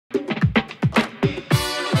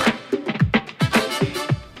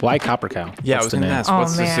Why Copper Cow? Yeah, I What's was the going to name? ask,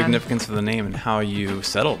 what's the significance of the name and how you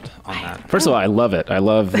settled on that? First of all, I love it. I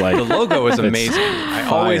love like the logo is amazing. I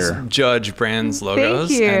always judge brands' logos.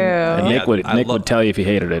 Thank you. And Nick would tell you if you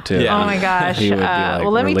hated it too. Yeah. Oh my gosh. He would be like,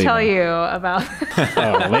 well, let me tell you about.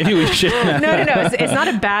 Oh, maybe we should. No. It's not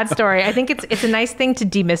a bad story. I think it's a nice thing to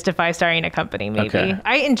demystify starting a company. Maybe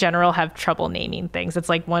I in general have trouble naming things. It's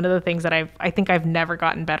like one of the things that I think I've never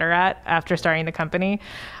gotten better at after starting the company.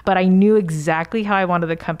 But I knew exactly how I wanted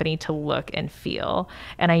the company to look and feel.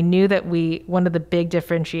 And I knew that one of the big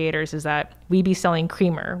differentiators is that we be selling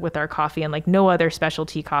creamer with our coffee, and like no other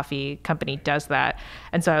specialty coffee company does that.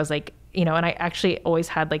 And so I was like, and I actually always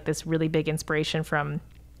had like this really big inspiration from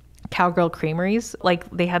Cowgirl Creameries. Like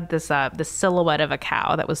they had this silhouette of a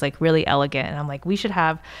cow that was like really elegant, and I'm like, we should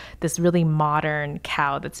have this really modern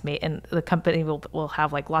cow that's made, and the company will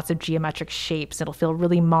have like lots of geometric shapes. It'll feel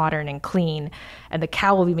really modern and clean, and the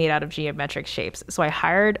cow will be made out of geometric shapes. So I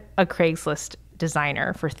hired a Craigslist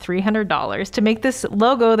designer for $300 to make this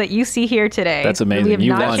logo that you see here today. That's amazing. We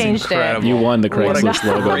have not changed it. You won the Craigslist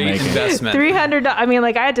logo making. Investment. $300. I mean,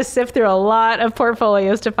 like I had to sift through a lot of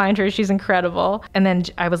portfolios to find her. She's incredible. And then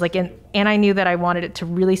I was like, and I knew that I wanted it to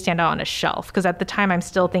really stand out on a shelf, because at the time I'm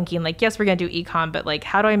still thinking like, yes, we're going to do e-com, but like,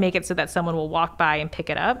 how do I make it so that someone will walk by and pick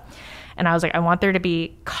it up? And I was like, I want there to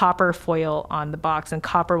be copper foil on the box, and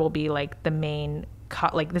copper will be like the main,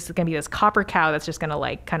 like this is going to be this copper cow that's just going to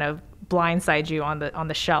like kind of blindside you on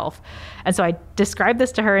the shelf. And so I described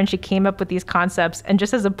this to her, and she came up with these concepts, and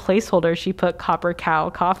just as a placeholder she put Copper Cow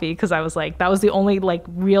Coffee, because I was like, that was the only like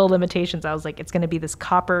real limitations. I was like, it's going to be this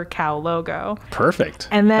Copper Cow logo. Perfect.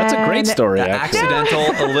 And then that's a great story. The accidental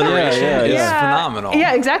alliteration is phenomenal.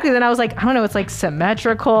 Yeah, exactly. Then I was like, I don't know, it's like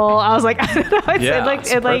symmetrical. I was like, I don't know,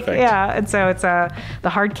 and so it's the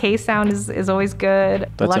hard K sound is always good.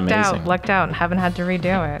 That's amazing. Lucked out and haven't had to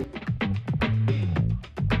redo it.